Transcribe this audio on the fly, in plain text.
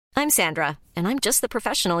I'm Sandra, and I'm just the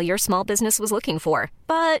professional your small business was looking for.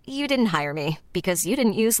 But you didn't hire me because you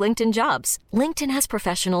didn't use LinkedIn Jobs. LinkedIn has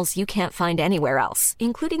professionals you can't find anywhere else,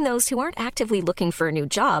 including those who aren't actively looking for a new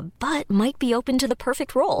job, but might be open to the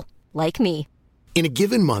perfect role, like me. In a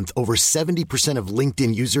given month, over 70% of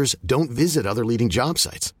LinkedIn users don't visit other leading job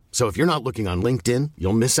sites. So if you're not looking on LinkedIn,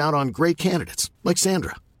 you'll miss out on great candidates like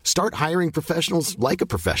Sandra. Start hiring professionals like a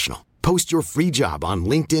professional. Post your free job on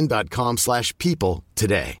linkedin.com/people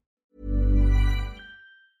today.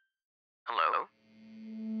 Hello?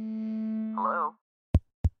 Hello?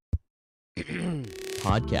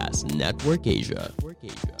 Podcast Network Asia.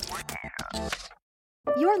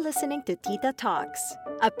 You're listening to Tita Talks,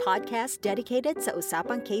 a podcast dedicated sa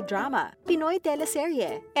usapang K-drama, Pinoy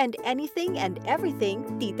teleserye, and anything and everything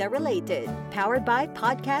Tita-related. Powered by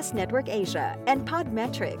Podcast Network Asia and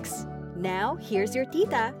Podmetrics. Now, here's your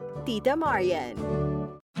Tita, Tita Marian.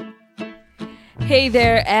 Hey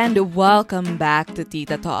there, and welcome back to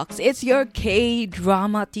Tita Talks. It's your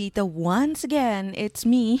K-drama Tita once again. It's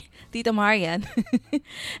me, Tita Marian.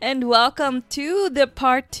 And welcome to the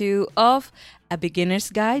part 2 of A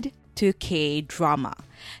Beginner's Guide to K-drama.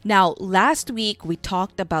 Now, last week we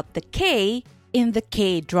talked about the K in the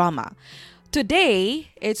K-drama.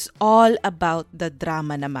 Today, it's all about the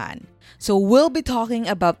drama naman. So we'll be talking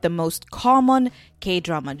about the most common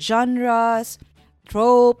K-drama genres,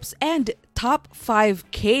 tropes, and top 5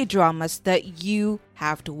 K-dramas that you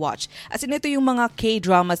have to watch. As in, ito yung mga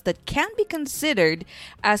K-dramas that can be considered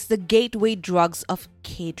as the gateway drugs of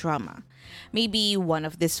K-drama. Maybe one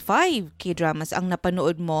of these 5 K-dramas ang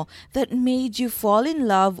napanood mo that made you fall in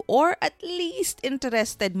love or at least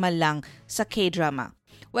interested man lang sa K-drama.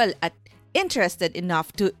 Well, interested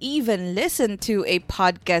enough to even listen to a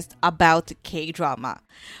podcast about K-drama.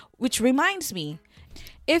 Which reminds me,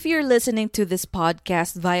 if you're listening to this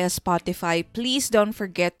podcast via Spotify, please don't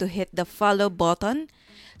forget to hit the follow button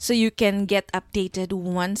so you can get updated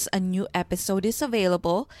once a new episode is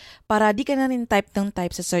available para di ka na rin type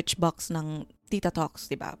sa search box ng Tita Talks,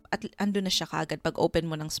 diba? At ando na siya kaagad pag open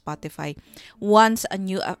mo ng Spotify once a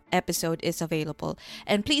new episode is available.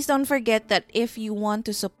 And please don't forget that if you want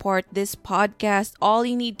to support this podcast, all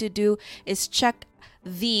you need to do is check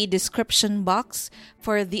the description box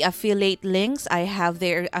for the affiliate links. I have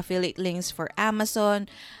their affiliate links for Amazon,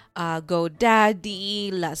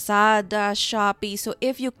 GoDaddy, Lazada, Shopee. So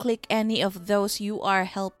if you click any of those, you are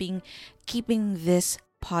helping keeping this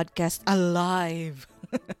podcast alive.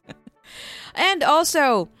 And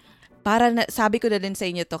also, sabi ko na din sa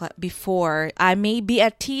inyo to before, I may be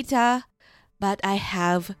a tita, but I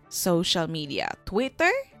have social media.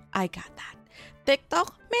 Twitter, I got that.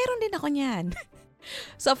 TikTok, meron din ako niyan.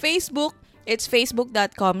 So Facebook, it's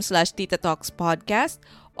facebook.com/titatalkspodcast.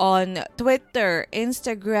 On Twitter,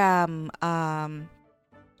 Instagram,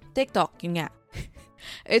 TikTok, yun nga.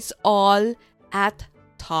 It's all at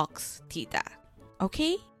Talks Tita.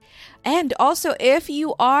 Okay? And also, if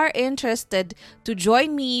you are interested to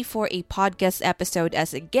join me for a podcast episode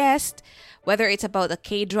as a guest, whether it's about a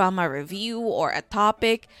K-drama review or a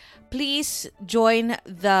topic, please join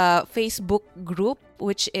the Facebook group,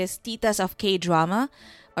 which is Titas of K-drama.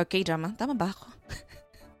 Or K-drama, tama ba ako?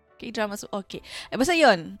 K-dramas, okay. Basta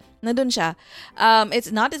yun, nandun siya.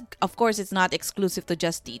 Of course, it's not exclusive to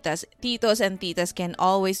just titas. Titos and titas can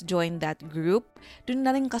always join that group. Doon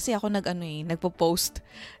na rin kasi ako nagpo-post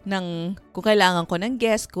ng kung kailangan ko ng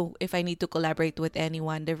guest, if I need to collaborate with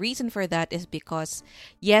anyone. The reason for that is because,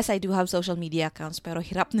 yes, I do have social media accounts, pero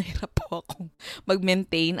hirap na hirap po akong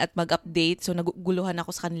mag-maintain at mag-update. So, naguguluhan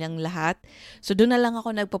ako sa kanilang lahat. So, doon na lang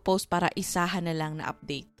ako nagpo-post para isahan na lang na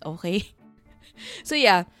update. Okay? So,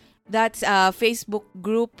 yeah. That's Facebook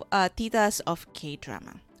group Titas of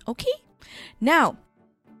K-drama. Okay? Now,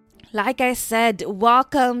 like I said,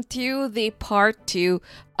 welcome to the part 2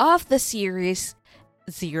 of the series,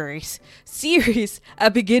 A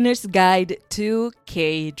Beginner's Guide to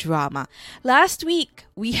K-drama. Last week,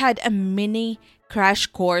 we had a mini crash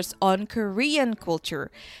course on Korean culture,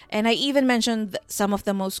 and I even mentioned some of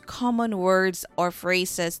the most common words or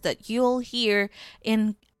phrases that you'll hear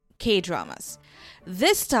in K-dramas.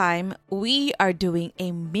 This time, we are doing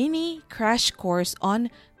a mini crash course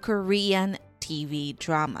on Korean TV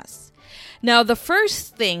dramas. Now, the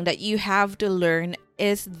first thing that you have to learn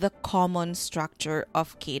is the common structure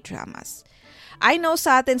of K-dramas. I know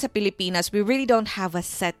sa atin sa Pilipinas, we really don't have a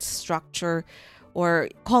set structure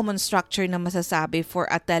or common structure na masasabi for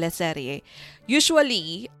a teleserye.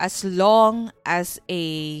 Usually, as long as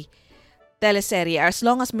may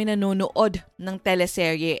nanonood ng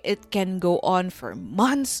teleserye, it can go on for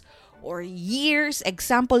months or years.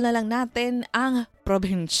 Example na lang natin ang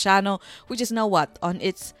Probinsyano, which is now on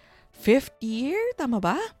its 5th year, tama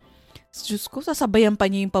ba? Diyos ko, sasabayan pa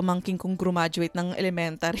niya yung pamangking kong graduate ng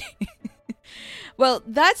elementary. Well,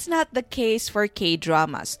 that's not the case for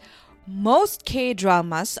K-dramas. Most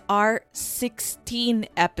K-dramas are 16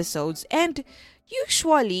 episodes, and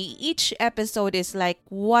usually each episode is like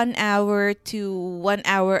 1 hour to 1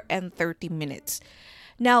 hour and 30 minutes.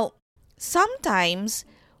 Now, sometimes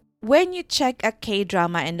when you check a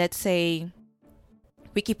K-drama and let's say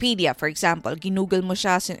Wikipedia, for example, ginugol mo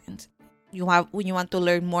siya when you want to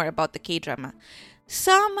learn more about the K-drama.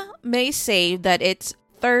 Some may say that it's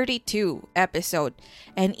 32 episode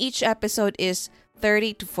and each episode is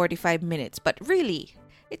 30 to 45 minutes. But really,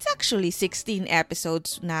 it's actually 16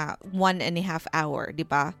 episodes na 1.5 hour, di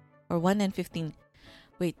ba? Or 1 and 15.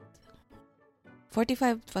 Wait.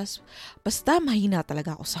 45 plus. Basta mahina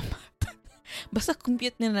talaga ako sa math. Basta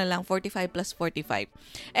compute nyo na lang 45 plus 45.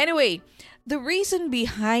 Anyway, the reason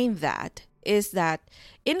behind that is that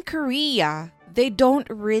in Korea, they don't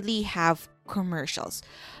really have commercials.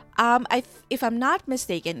 If I'm not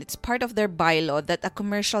mistaken, it's part of their bylaw that a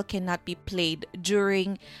commercial cannot be played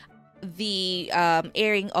during the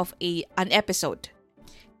airing of an episode.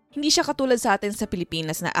 Hindi siya katulad sa atin sa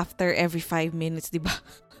Pilipinas na after every 5 minutes, di ba?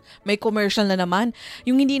 May commercial na naman.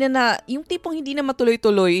 Yung tipong hindi na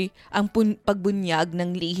matuloy-tuloy ang pagbunyag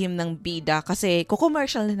ng lihim ng bida kasi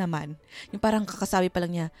ko-commercial na naman. Yung parang kakasabi pa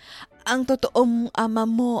lang niya, ang totoong ama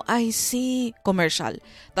mo ay si commercial.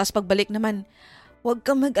 Tapos pagbalik naman, huwag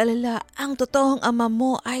kang mag-alala, ang totoong ama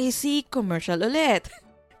mo ay si commercial ulit.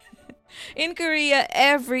 In Korea,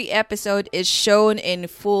 every episode is shown in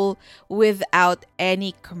full without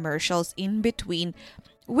any commercials in between,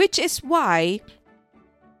 which is why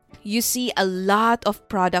you see a lot of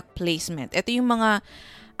product placement. Ito yung mga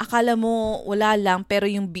akala mo wala lang pero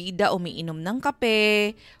yung bida umiinom ng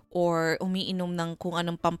kape or umiinom ng kung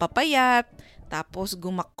anong pampapayat tapos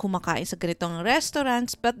kumakain sa ganitong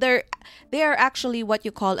restaurants, but they are actually what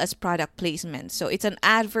you call as product placement. So it's an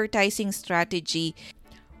advertising strategy,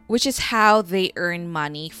 which is how they earn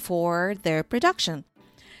money for their production.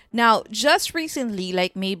 Now, just recently,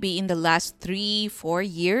 like maybe in the last 3-4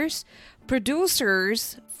 years,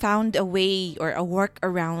 producers found a way or a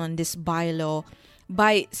workaround on this bylaw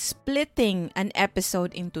by splitting an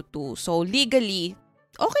episode into 2. So legally,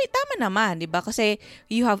 okay, tama naman, di ba? Kasi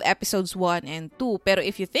you have episodes 1 and 2. Pero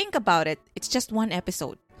if you think about it, it's just one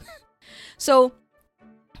episode. So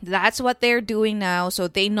that's what they're doing now. So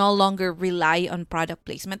they no longer rely on product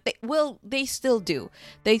placement. They still do.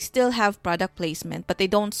 They still have product placement, but they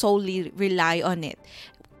don't solely rely on it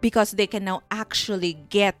because they can now actually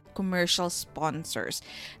get commercial sponsors.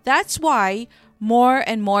 That's why more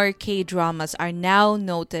and more K-dramas are now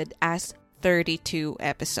noted as 32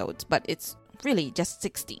 episodes, but it's really just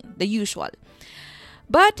 16, the usual.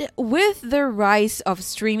 But with the rise of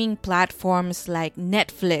streaming platforms like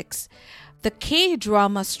Netflix, the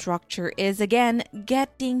K-drama structure is again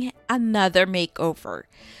getting another makeover.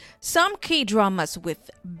 Some K-dramas with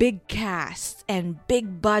big casts and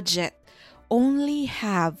big budget only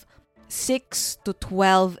have 6 to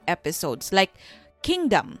 12 episodes, like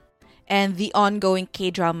Kingdom and the ongoing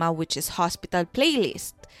K-drama which is Hospital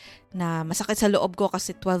Playlist. Na masakit sa loob ko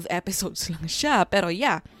kasi 12 episodes lang siya, pero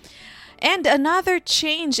yeah. And another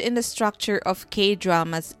change in the structure of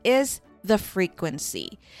K-dramas is the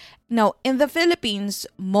frequency. Now, in the Philippines,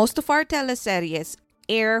 most of our teleseries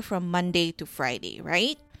air from Monday to Friday,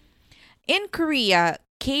 right? In Korea,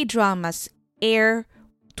 K-dramas air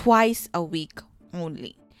twice a week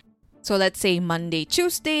only. So let's say Monday,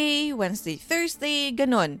 Tuesday, Wednesday, Thursday,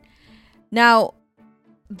 ganun. Now,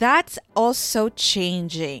 that's also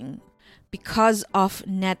changing because of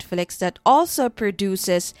Netflix that also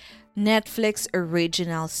produces Netflix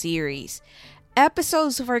original series.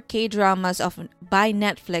 Episodes of our K-dramas by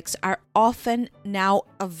Netflix are often now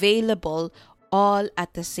available all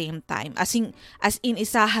at the same time. As in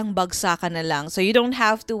isahang bagsakan na lang. So you don't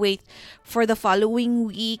have to wait for the following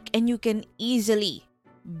week and you can easily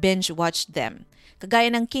binge watch them.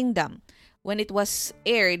 Kagaya ng Kingdom. When it was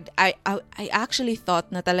aired, I actually thought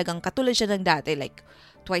na talagang katulad siya ng dati, like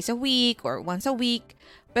twice a week or once a week.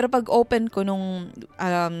 Pero pag open ko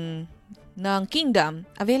ng Kingdom,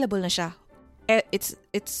 available na siya.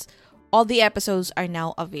 It's all the episodes are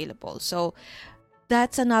now available. So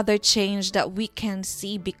that's another change that we can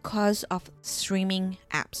see because of streaming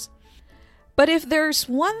apps. But if there's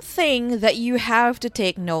one thing that you have to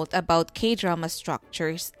take note about K-drama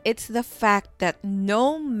structures, it's the fact that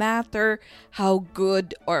no matter how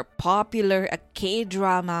good or popular a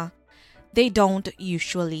K-drama, they don't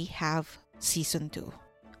usually have season 2.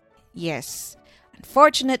 Yes,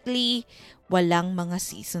 unfortunately, walang mga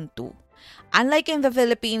season 2. Unlike in the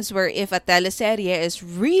Philippines where if a teleserye is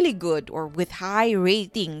really good or with high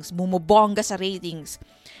ratings, bumubongga sa ratings,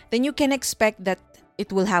 then you can expect that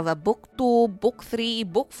it will have a book 2, book 3,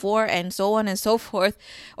 book 4, and so on and so forth.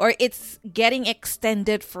 Or it's getting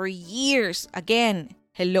extended for years. Again,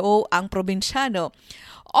 hello ang probinsyano.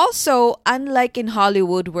 Also, unlike in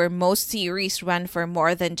Hollywood where most series run for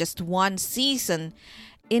more than just one season,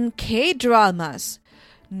 in K-dramas,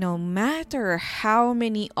 no matter how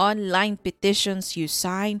many online petitions you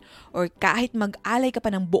sign or kahit mag-alay ka pa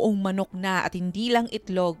ng buong manok na at hindi lang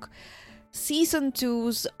itlog, season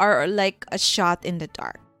 2s are like a shot in the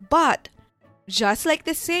dark. But, just like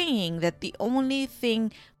the saying that the only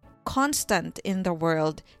thing constant in the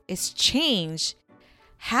world is change,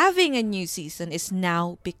 having a new season is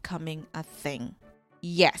now becoming a thing.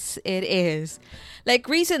 Yes, it is. Like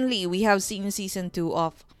recently, we have seen season 2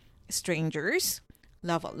 of Strangers,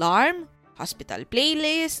 Love Alarm, Hospital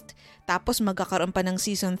Playlist, tapos magkakaroon pa ng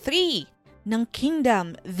season 3 ng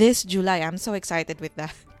Kingdom this July. I'm so excited with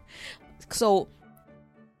that. So,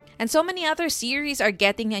 and so many other series are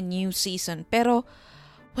getting a new season, pero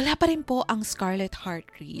wala pa rin po ang Scarlet Heart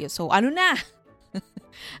Rio. So, ano na?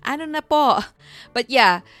 Ano na po? But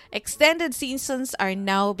yeah, extended seasons are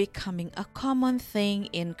now becoming a common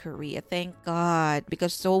thing in Korea. Thank God.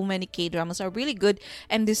 Because so many K-dramas are really good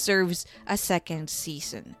and deserves a second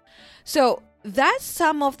season. So, that's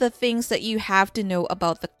some of the things that you have to know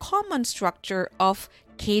about the common structure of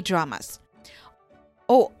K-dramas.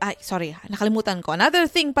 Oh, sorry. Nakalimutan ko. Another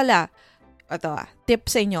thing pala. Ito,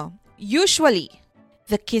 tip sa inyo. Usually,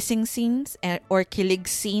 the kissing scenes or kilig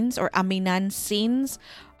scenes or aminan scenes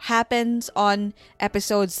happens on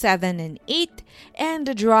episode 7 and 8 and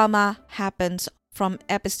the drama happens from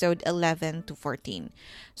episode 11 to 14.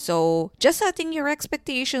 So, just setting your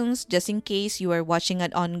expectations just in case you are watching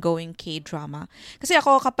an ongoing K-drama. Kasi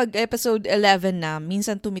ako kapag episode 11 na,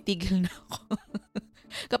 minsan tumitigil na ako.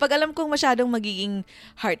 Kapag alam kong masyadong magiging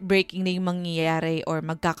heartbreaking na yung mangyayari or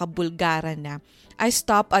magkakabulgaran na, I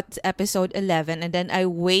stop at episode 11 and then I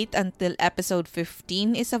wait until episode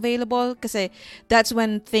 15 is available kasi that's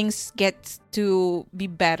when things get to be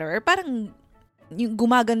better. Parang yung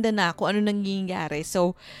gumaganda na kung ano nangyayari.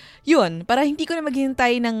 So, yun, para hindi ko na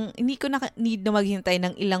need na maghintay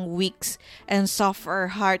ng ilang weeks and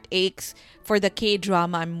suffer heartaches for the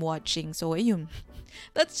K-drama I'm watching. So, ayun.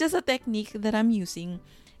 That's just a technique that I'm using.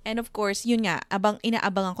 And of course, yun nga,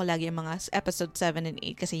 inaabangan ko lagi ang mga episode 7 and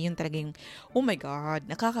 8 kasi yun talaga yung, oh my God,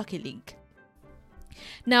 nakakakilig.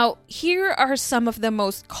 Now, here are some of the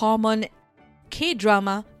most common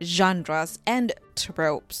K-drama genres and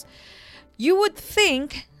tropes. You would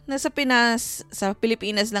think na sa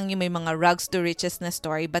Pilipinas lang yung may mga rags to riches na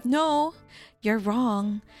story, but no, you're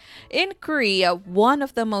wrong. In Korea, one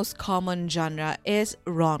of the most common genre is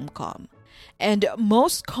rom-com. And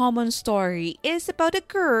most common story is about a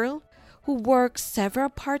girl who works several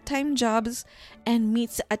part-time jobs and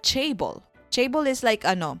meets a chaebol. Chaebol is like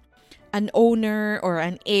an owner or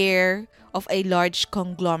an heir of a large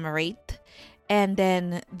conglomerate. And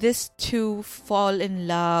then these two fall in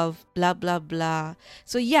love, blah, blah, blah.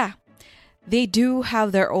 So yeah, they do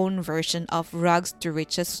have their own version of rags to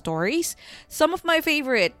riches stories. Some of my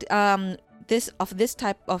favorite this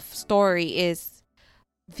type of story is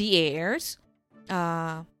The Heirs.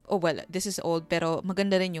 This is old pero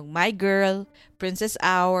maganda rin yung My Girl, Princess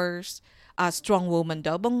Hours, Strong Woman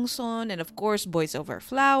Daw Bangson, and of course Boys Over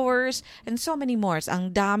Flowers, and so many more.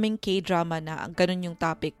 Ang daming K-drama na ganun yung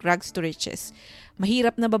topic, rags to riches.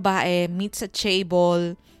 Mahirap na babae meets a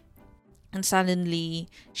chaebol and suddenly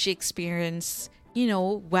she experiences,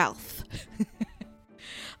 wealth.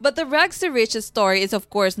 But the rags to riches story is, of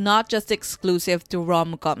course, not just exclusive to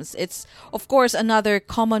rom-coms. It's, of course, another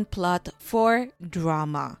common plot for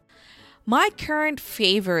drama. My current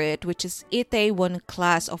favorite, which is Itaewon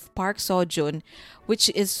Class of Park Seo-joon, which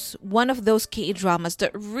is one of those K-dramas that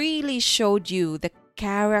really showed you the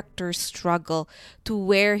character's struggle to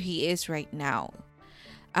where he is right now.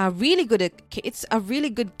 It's a really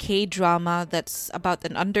good K-drama that's about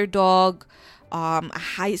an underdog, a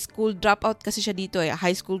high school dropout kasi siya dito a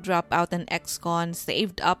high school dropout and ex-con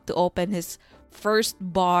saved up to open his first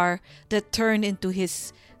bar that turned into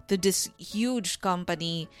this huge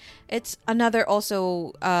company. It's another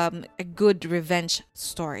also a good revenge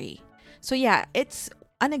story. So yeah, it's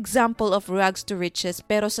an example of rags to riches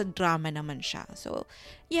pero sa drama naman siya. So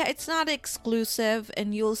yeah, it's not exclusive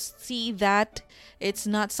and you'll see that it's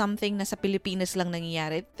not something na sa Pilipinas lang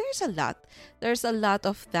nangyayari. There's a lot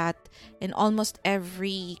of that in almost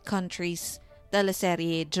every country's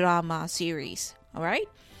teleserye, drama, series. Alright?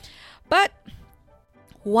 But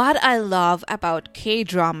what I love about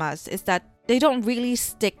K-dramas is that they don't really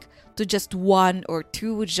stick to just one or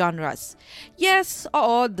two genres. Yes,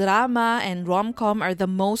 drama and rom-com are the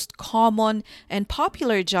most common and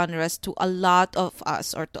popular genres to a lot of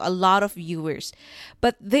us or to a lot of viewers,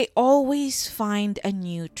 but they always find a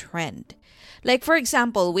new trend. Like for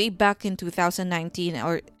example, way back in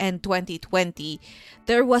 2019 and 2020,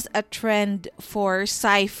 there was a trend for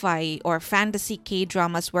sci-fi or fantasy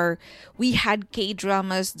K-dramas where we had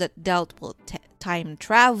K-dramas that dealt with time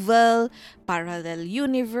travel, parallel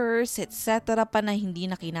universe, etc. pa na hindi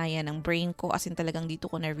na kinaya ng brain ko. As in talagang dito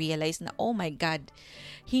ko na-realize na, oh my God,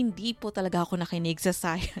 hindi po talaga ako nakinig sa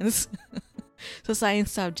science. Sa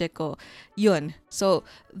science subject ko. Yun. So,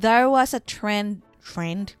 there was a trend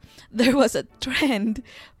way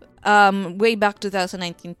back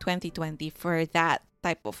 2019-2020 for that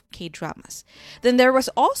type of K-dramas. Then there was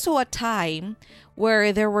also a time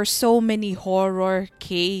where there were so many horror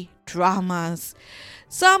K-dramas.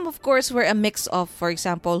 Some, of course, were a mix of, for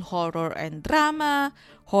example, horror and drama,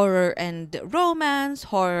 horror and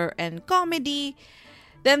romance, horror and comedy.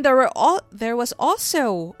 Then there was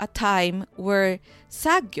also a time where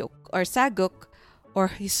saguk or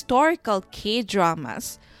historical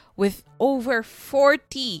K-dramas with over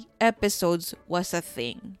 40 episodes was a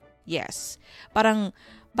thing. Yes. Parang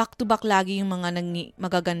back-to-back lagi yung mga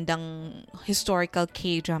magagandang historical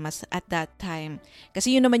K-dramas at that time.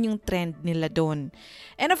 Kasi yun naman yung trend nila doon.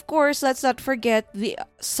 And of course, let's not forget the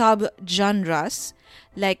sub-genres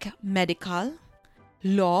like medical,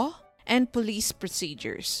 law, and police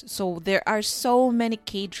procedures. So there are so many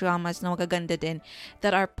K-dramas na magaganda din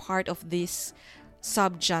that are part of these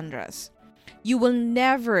sub-genres. You will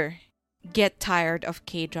never get tired of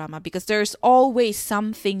K-drama because there's always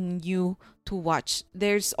something new to watch.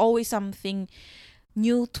 There's always something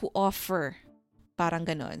new to offer. Parang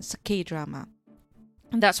ganon sa K-drama.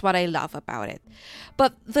 And that's what I love about it.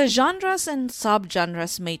 But the genres and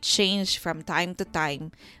sub-genres may change from time to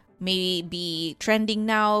time. May be trending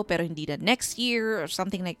now, pero hindi na next year or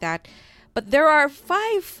something like that. But there are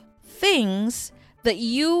 5 things that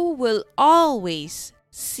you will always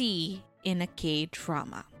see in a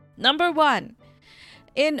K-drama. Number 1,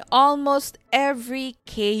 in almost every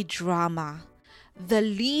K-drama, the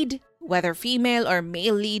lead, whether female or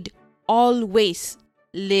male lead, always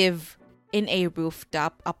live in a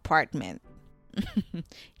rooftop apartment.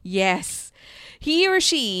 Yes, he or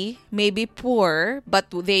she may be poor,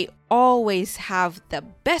 but they always have the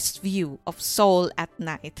best view of Seoul at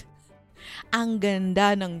night. Ang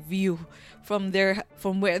ganda ng view from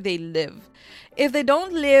where they live. If they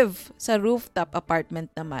don't live sa rooftop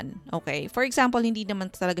apartment naman, okay, for example, hindi naman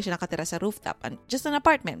talaga siya nakatira sa rooftop, just an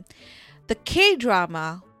apartment, the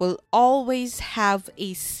K-drama will always have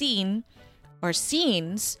a scene or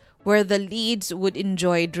scenes where the leads would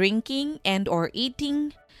enjoy drinking and or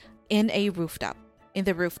eating in the rooftop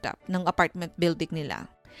ng apartment building nila.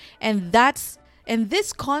 And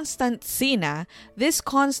this constant scene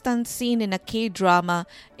in a K-drama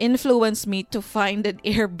influenced me to find an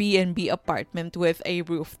Airbnb apartment with a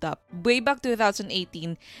rooftop. Way back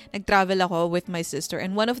 2018, nag-travel ako with my sister,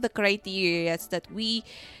 and one of the criteria that we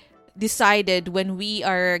decided when we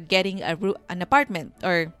are getting an apartment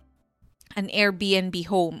or an Airbnb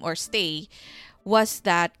home or stay was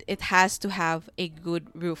that it has to have a good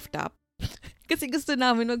rooftop. Kasi gusto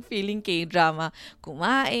namin mag-feeling K-drama.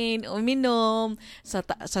 Kumain, uminom, sa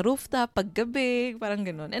rooftop, paggabi, parang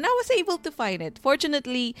ganun. And I was able to find it.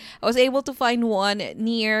 Fortunately, I was able to find one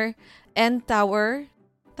near N Tower.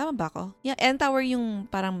 Tama ba ako? Yeah, N Tower yung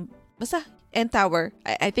parang, basta N Tower.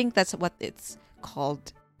 I think that's what it's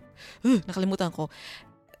called. Nakalimutan ko.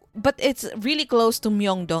 But it's really close to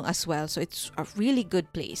Myeongdong as well. So it's a really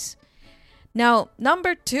good place. Now,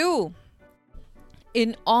 number 2.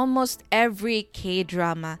 In almost every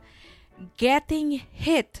K-drama, getting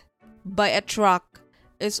hit by a truck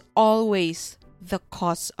is always the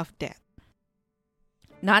cause of death.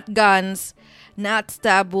 Not guns, not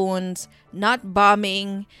stab wounds, not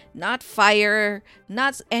bombing, not fire,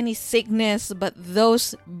 not any sickness, but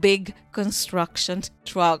those big construction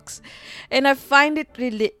trucks. And I find it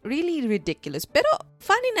really, really ridiculous. Pero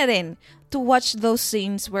funny na rin to watch those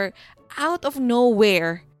scenes where out of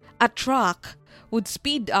nowhere, a truck would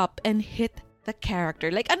speed up and hit the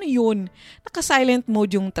character. Like, ano yun? Naka-silent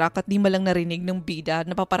mode yung truck at di malang narinig ng bida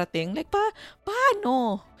na paparating. Like,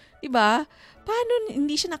 paano? Diba? Paano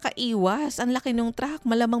hindi siya nakaiwas? Ang laki ng truck,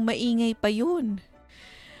 malamang maingay pa yun.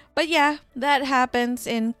 But yeah, that happens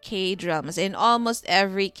in K-dramas, in almost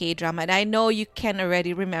every K-drama. And I know you can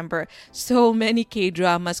already remember so many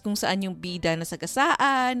K-dramas kung saan yung bida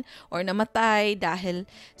nasagasaan or namatay dahil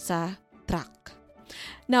sa truck.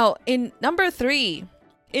 Now, in number 3,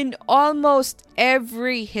 in almost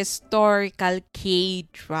every historical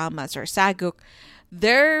K-dramas or saguk,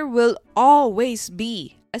 there will always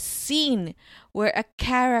be a scene where a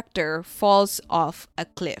character falls off a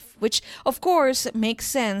cliff, which of course makes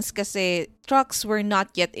sense kasi trucks were not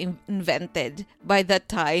yet invented by that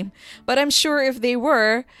time. But I'm sure if they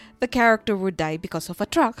were, the character would die because of a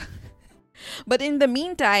truck. But in the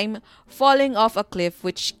meantime, falling off a cliff,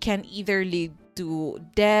 which can either lead to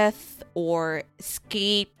death or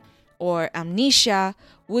escape or amnesia,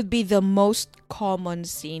 would be the most common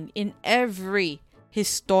scene in every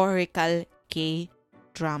historical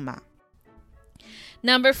K-drama.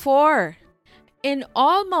 Number 4, in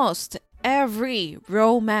almost every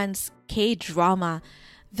romance K-drama,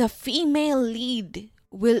 the female lead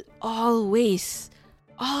will always,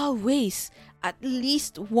 at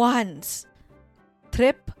least once,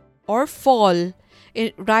 trip or fall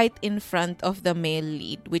right in front of the male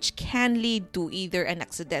lead, which can lead to either an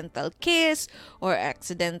accidental kiss or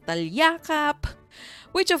accidental yakap,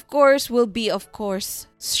 which of course will be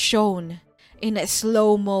shown in a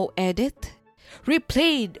slow-mo edit,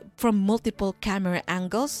 replayed from multiple camera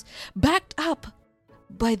angles, backed up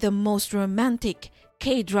by the most romantic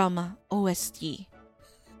K-drama OST.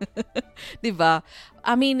 Diba?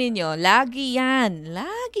 Aminin nyo, lagi yan.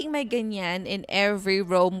 Laging may ganyan in every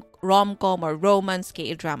rom-com or romance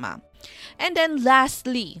K-drama. And then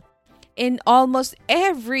lastly, in almost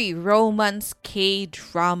every romance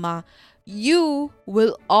K-drama, you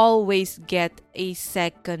will always get a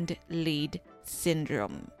second lead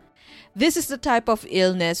syndrome. This is the type of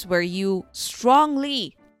illness where you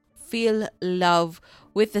strongly fall in love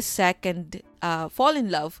with the second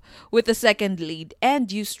lead,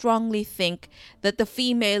 and you strongly think that the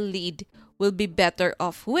female lead will be better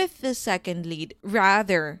off with the second lead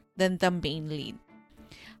rather than the main lead.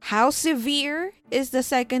 How severe is the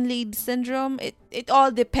second lead syndrome? It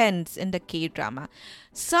all depends in the K-drama.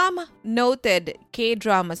 Some noted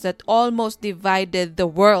K-dramas that almost divided the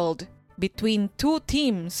world between two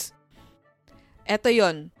teams. Eto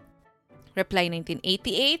yon. Reply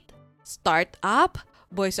 1988, Start Up,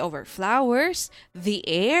 Boys Over Flowers, The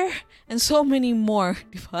Air, and so many more,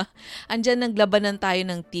 di ba? Andyan naglabanan tayo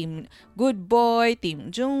ng Team Good Boy,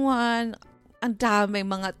 Team Jungwon, ang dami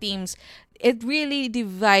mga teams. It really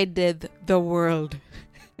divided the world.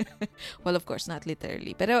 Well, of course, not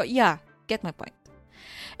literally. Pero yeah, get my point.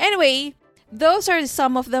 Anyway, those are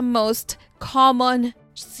some of the most common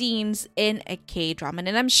scenes in a K-drama,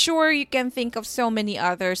 and I'm sure you can think of so many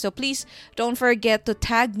others, so please don't forget to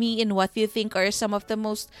tag me in what you think are some of the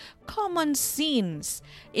most common scenes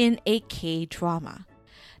in a K-drama.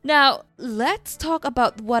 Now, let's talk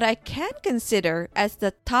about what I can consider as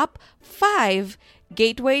the top 5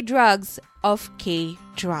 gateway drugs of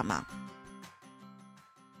K-drama.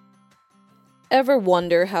 Ever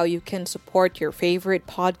wonder how you can support your favorite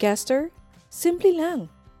podcaster? Simple lang.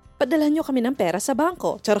 Padala nyo kami ng pera sa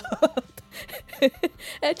bangko. Charot!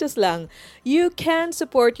 Just lang. You can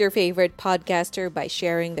support your favorite podcaster by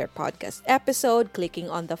sharing their podcast episode, clicking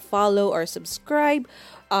on the follow or subscribe,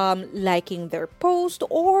 liking their post,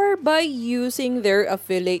 or by using their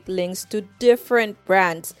affiliate links to different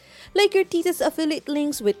brands. Like your Tita's affiliate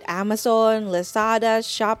links with Amazon, Lazada,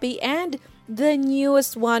 Shopee, and the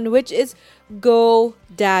newest one, which is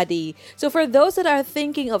GoDaddy. So for those that are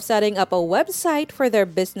thinking of setting up a website for their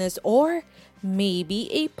business or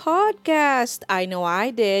maybe a podcast, I know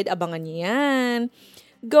I did, abangan niyo yan.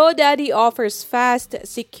 GoDaddy offers fast,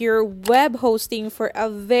 secure web hosting for a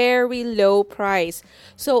very low price.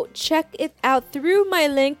 So check it out through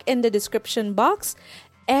my link in the description box.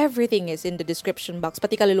 Everything is in the description box,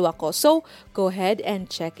 pati kaluluwa ko. So go ahead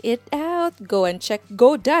and check it out. Go and check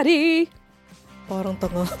GoDaddy. Parang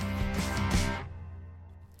tanga.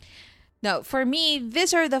 Now, for me,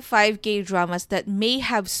 these are the 5 K-dramas that may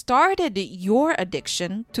have started your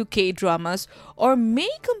addiction to K-dramas or may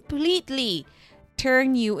completely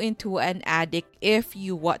turn you into an addict if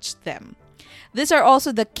you watch them. These are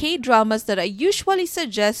also the K-dramas that I usually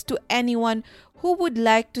suggest to anyone who would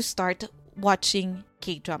like to start watching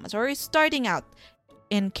K-dramas or is starting out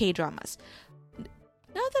in K-dramas.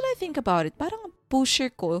 Now that I think about it, parang pusher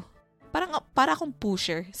ko. Para akong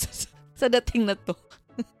pusher sa dating na to.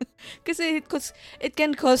 Kasi it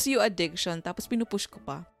can cause you addiction, tapos pinupush ko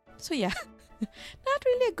pa. So yeah, not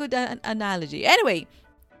really a good analogy. Anyway,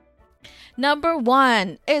 number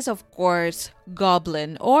 1 is of course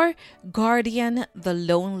Goblin or Guardian the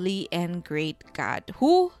Lonely and Great God.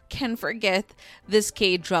 Who can forget this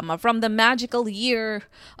K-drama from the magical year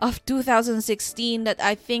of 2016 that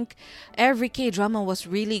I think every K-drama was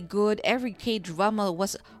really good. Every K-drama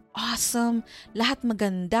was awesome, lahat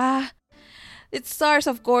maganda. It stars,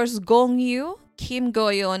 of course, Gong Yoo, Kim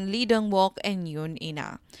Go-yeon, Lee Dong-wook, and Yoon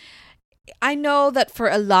Ina. I know that for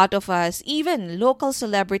a lot of us, even local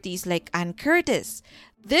celebrities like Ann Curtis,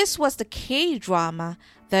 this was the K-drama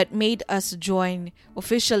that made us join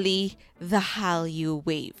officially the Hallyu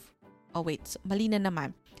wave. Oh wait, mali na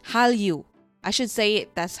naman. Hallyu. I should say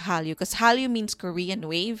it as Hallyu because Hallyu means Korean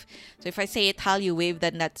wave. So if I say it Hallyu wave,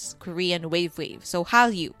 then that's Korean wave. So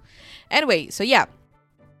Hallyu. Anyway, so yeah.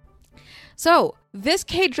 So this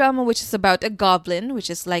K-drama, which is about a goblin, which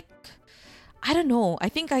is like, I don't know, I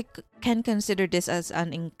think I can consider this as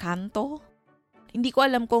an Encanto. Hindi ko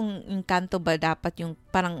alam kung Encanto ba dapat yung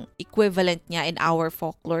parang equivalent niya in our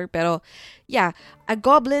folklore. Pero yeah, a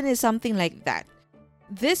goblin is something like that.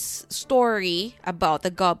 This story about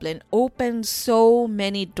the goblin opened so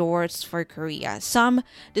many doors for Korea. Some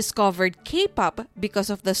discovered K-pop because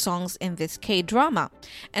of the songs in this K-drama.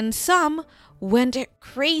 And some went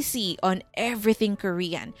crazy on everything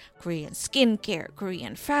Korean. Korean skincare,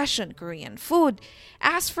 Korean fashion, Korean food.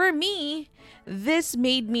 As for me, this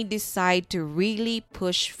made me decide to really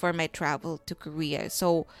push for my travel to Korea.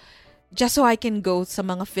 So, just so I can go sa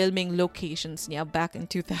mga filming locations niya back in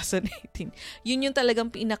 2018. Yun yung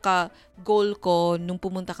talagang pinaka-goal ko nung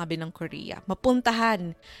pumunta kami ng Korea.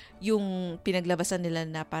 Mapuntahan yung pinaglabasan nila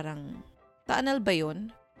na parang, Taanal ba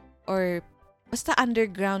yun? Or basta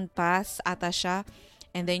underground pass ata siya.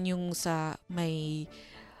 And then yung sa may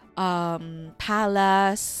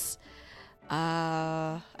palace.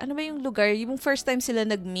 Ano ba yung lugar? Yung first time sila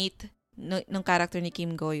nag-meet ng character ni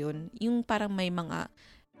Kim Go-yeon. Yung parang may mga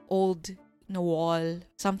old na wall,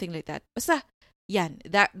 something like that. Basta, yan.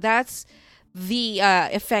 That's the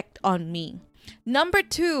effect on me. Number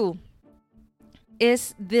 2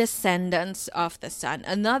 is Descendants of the Sun,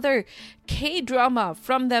 another K-drama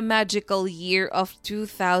from the magical year of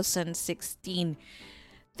 2016.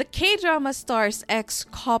 The K-drama stars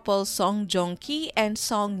ex-couple Song Joong-ki and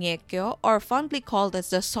Song Ye-kyo, or fondly called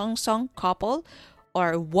as the Song-song couple,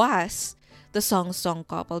 or was the Song-song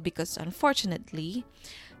couple because unfortunately,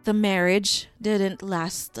 the marriage didn't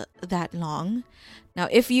last that long. Now,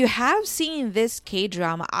 if you have seen this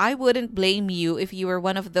K-drama, I wouldn't blame you if you were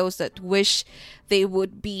one of those that wish they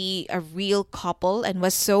would be a real couple and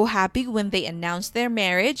was so happy when they announced their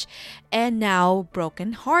marriage and now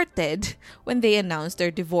broken-hearted when they announced their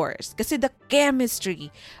divorce. Kasi the chemistry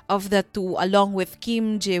of the two along with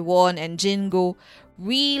Kim Jae-won and Jin-go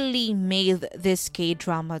really made this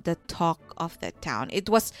K-drama the talk of the town. It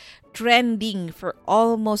was trending for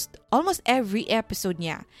almost every episode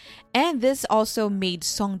niya. And this also made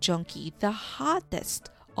Song Joong-ki the hottest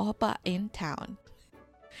oppa in town.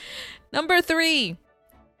 Number 3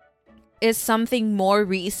 is something more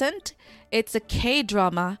recent. It's a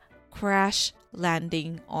K-drama, Crash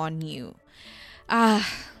Landing on You.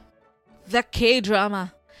 The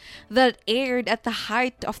K-drama that aired at the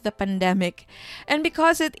height of the pandemic. And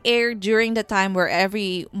because it aired during the time where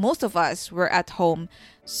most of us were at home,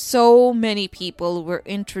 so many people were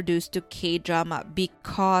introduced to K-drama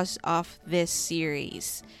because of this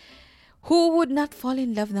series. Who would not fall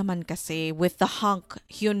in love naman kasi with the hunk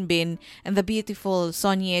Hyun Bin and the beautiful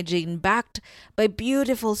Son Ye Jin, backed by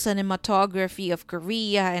beautiful cinematography of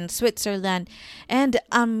Korea and Switzerland and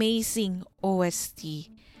amazing OST.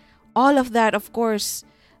 All of that, of course,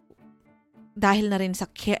 dahil na rin sa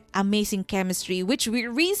amazing chemistry, which we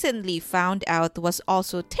recently found out was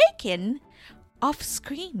also taken off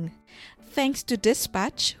screen, thanks to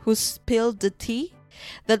Dispatch, who spilled the tea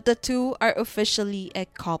that the two are officially a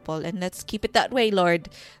couple. And let's keep it that way, Lord.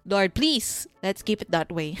 Lord, please, let's keep it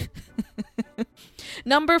that way.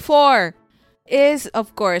 Number 4 is,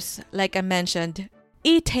 of course, like I mentioned,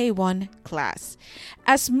 Itaewon Class.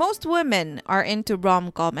 As most women are into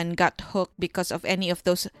rom-com and got hooked because of any of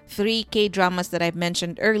those 3 K-dramas that I've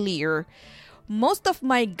mentioned earlier, most of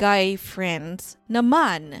my guy friends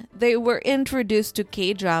naman, they were introduced to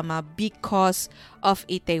K-drama because of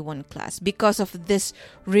Itaewon Class, because of this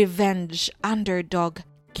revenge underdog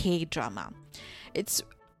K-drama. It's,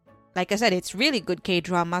 like I said, it's really good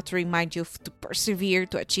K-drama to remind you to persevere,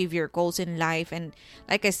 to achieve your goals in life. And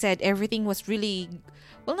like I said, everything was really,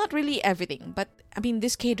 well, not really everything, but I mean,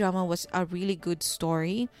 this K-drama was a really good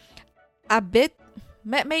story. A bit,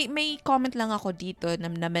 may comment lang ako dito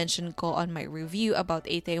na mention ko on my review about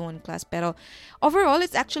Itaewon Class. Pero overall,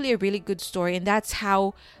 it's actually a really good story. And that's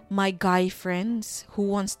how my guy friends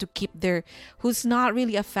who's not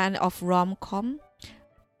really a fan of rom-com,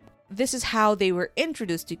 this is how they were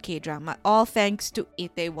introduced to K-drama, all thanks to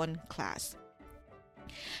Itaewon Class.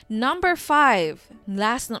 Number 5,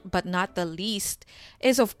 last but not the least,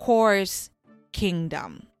 is of course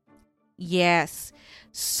Kingdom. Yes,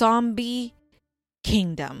 Zombie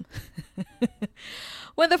Kingdom.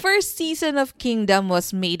 When the first season of Kingdom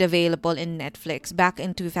was made available in Netflix back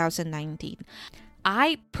in 2019,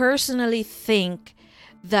 I personally think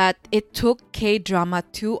that it took K-drama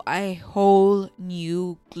to a whole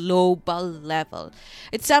new global level.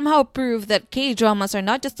 It somehow proved that K-dramas are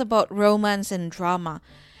not just about romance and drama.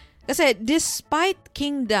 Kasi despite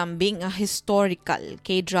Kingdom being a historical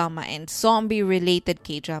K-drama and zombie-related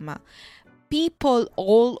K-drama, people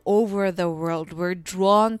all over the world were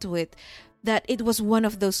drawn to it, that it was one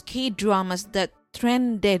of those K-dramas that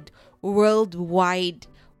trended worldwide,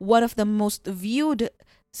 one of the most viewed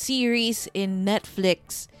series in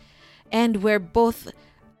Netflix, and were both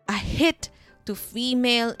a hit to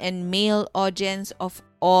female and male audience of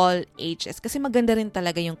all ages. Kasi maganda rin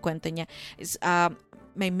talaga yung kwento niya. It's,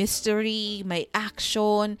 may mystery, may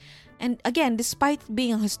action, and again, despite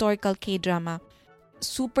being a historical K-drama,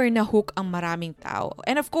 super na-hook ang maraming tao.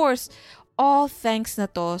 And of course, all thanks na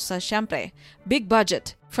to sa, syempre, big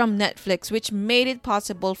budget from Netflix, which made it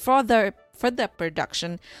possible for the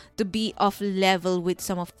production to be of level with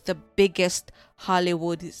some of the biggest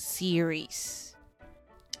Hollywood series.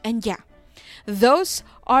 And yeah, those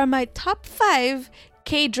are my top 5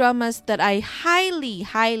 K-dramas that I highly,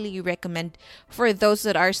 highly recommend for those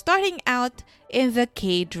that are starting out in the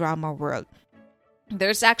K-drama world.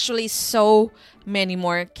 There's actually so many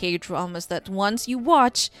more K-dramas that once you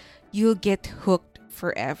watch, you'll get hooked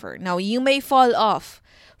forever. Now, you may fall off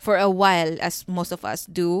for a while, as most of us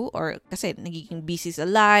do, or kasi nagiging busy sa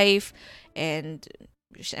life, and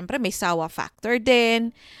syempre may sawa factor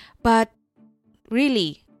din. But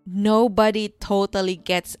really, nobody totally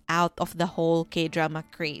gets out of the whole K-drama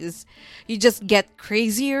craze. You just get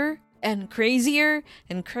crazier and crazier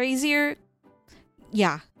and crazier.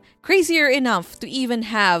 Yeah, crazier enough to even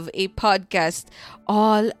have a podcast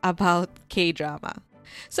all about K-drama.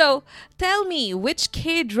 So, tell me, which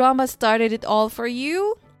K-drama started it all for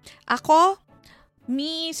you? Ako,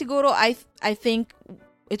 siguro, I think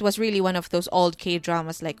it was really one of those old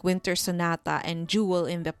K-dramas like Winter Sonata and Jewel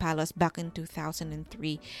in the Palace back in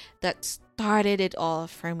 2003 that started it all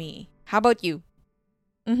for me. How about you?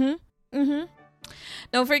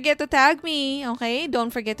 Don't forget to tag me, okay? Don't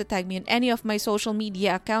forget to tag me on any of my social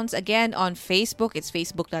media accounts. Again, on Facebook, it's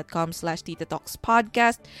facebook.com/Tita Talks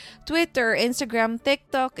Podcast. Twitter, Instagram,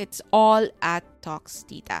 TikTok, it's all at Talks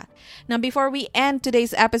Tita. Now, before we end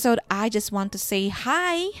today's episode, I just want to say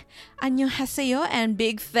hi, annyeonghaseyo, and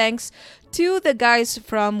big thanks to the guys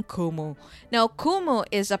from Kumu. Now, Kumu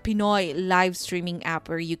is a Pinoy live streaming app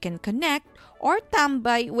where you can connect or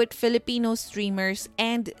tambay with Filipino streamers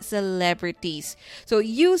and celebrities. So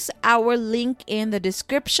use our link in the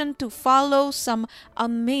description to follow some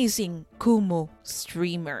amazing Kumu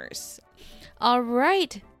streamers. All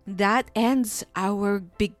right, that ends our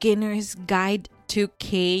beginner's guide to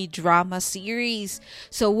K-drama series.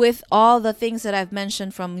 So with all the things that I've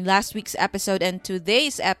mentioned from last week's episode and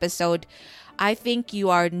today's episode, I think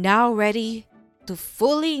you are now ready to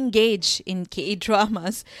fully engage in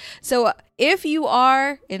K-dramas. So if you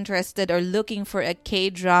are interested or looking for a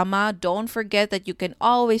K-drama, don't forget that you can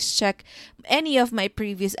always check any of my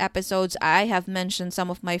previous episodes. I have mentioned some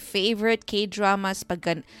of my favorite K-dramas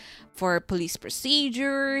for police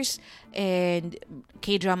procedures and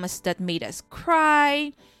K-dramas that made us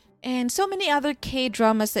cry, and so many other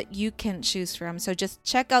K-dramas that you can choose from. So just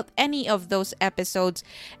check out any of those episodes,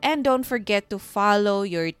 and don't forget to follow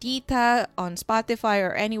your tita on Spotify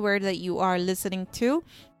or anywhere that you are listening to,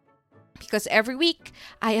 because every week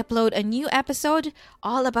I upload a new episode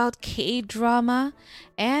all about K-drama.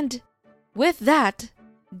 And with that,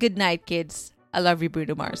 good night, kids. I love you,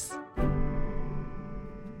 Bruno Mars.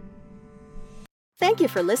 Thank you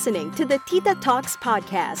for listening to the Tita Talks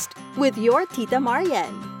podcast with your Tita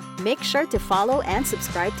Marian. Make sure to follow and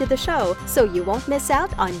subscribe to the show so you won't miss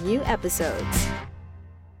out on new episodes.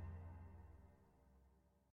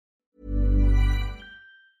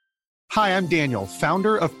 Hi, I'm Daniel,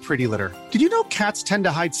 founder of Pretty Litter. Did you know cats tend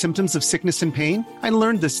to hide symptoms of sickness and pain? I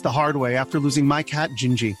learned this the hard way after losing my cat,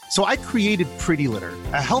 Gingy. So I created Pretty Litter,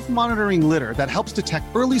 a health monitoring litter that helps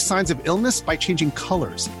detect early signs of illness by changing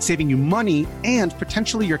colors, saving you money and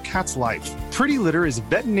potentially your cat's life. Pretty Litter is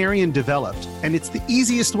veterinarian developed, and it's the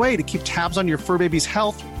easiest way to keep tabs on your fur baby's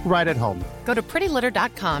health right at home. Go to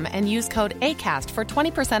prettylitter.com and use code ACAST for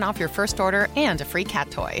 20% off your first order and a free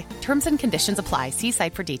cat toy. Terms and conditions apply. See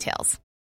site for details.